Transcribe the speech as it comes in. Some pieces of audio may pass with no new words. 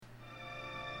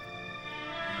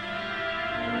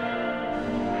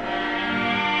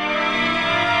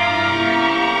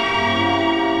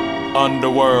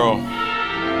Underworld.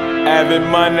 Having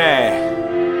money.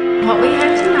 What we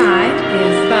have tonight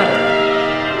is butter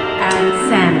and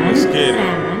salmon. Let's get it.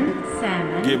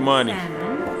 Salmon. Get money.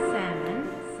 Salmon.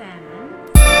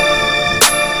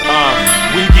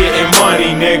 We getting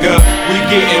money, nigga. We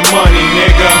getting money,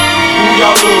 nigga. Who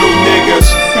y'all little niggas?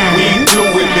 We do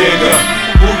it bigger.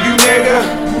 Who you nigga?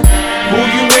 Who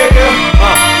you nigga?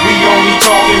 We only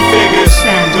talking figures.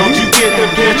 Don't you get the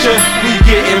picture? We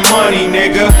getting money,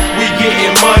 nigga. We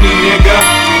getting money, nigga.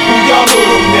 Who y'all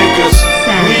little niggas?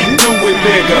 We do it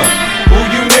bigger. Who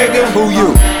you nigga? Who you?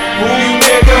 Who you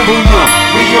nigga? Who you?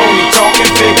 We only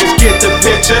talking figures. Get the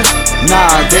picture?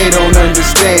 Nah, they don't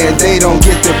understand, they don't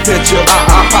get the picture.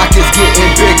 Our pockets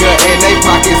getting bigger and they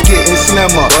pockets getting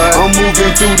slimmer. I'm moving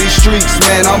through these streets,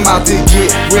 man, I'm out to get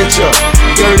richer.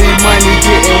 Dirty money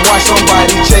getting washed,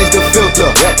 somebody change the filter.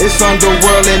 It's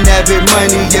underworld and avid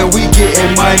money, yeah, we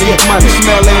getting money. You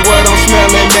smelling what I'm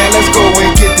smelling, man, let's go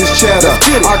and get this cheddar.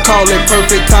 I call it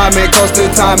perfect timing, cause the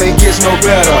timing gets no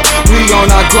better. We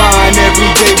on our grind every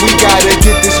day, we gotta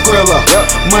get this skrilla.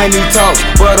 Money talks,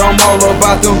 but I'm all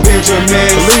about them Benjamins.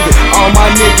 All my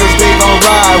niggas, they gon'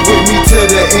 ride with me to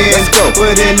the end.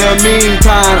 But in the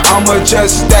meantime, I'ma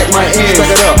just stack my ends.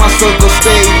 My circle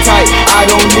stay tight, I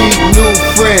don't need new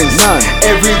friends.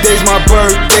 Every day's my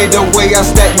birthday, the way I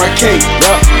stack my cake.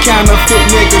 Counterfeit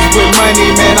niggas with money,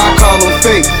 man, I call them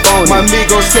fake. My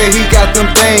amigo said he got them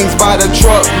things by the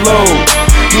truckload.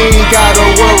 He ain't gotta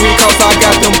worry, cause I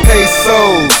got them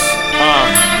pesos.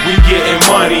 We getting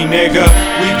money, nigga.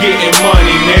 We getting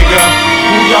money, nigga.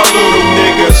 Who y'all little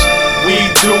niggas? We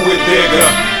do it bigger.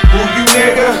 Who you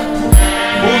nigga?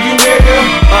 Who you nigga?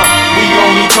 We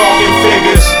only talking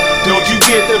figures. Don't you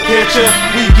get the picture?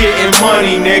 We getting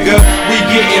money, nigga. We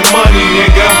getting money,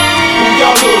 nigga. Who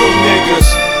y'all little niggas?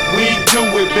 We do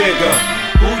it bigger.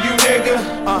 Who you nigga?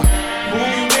 Who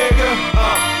you nigga?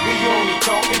 We only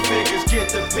talking figures. Get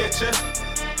the picture?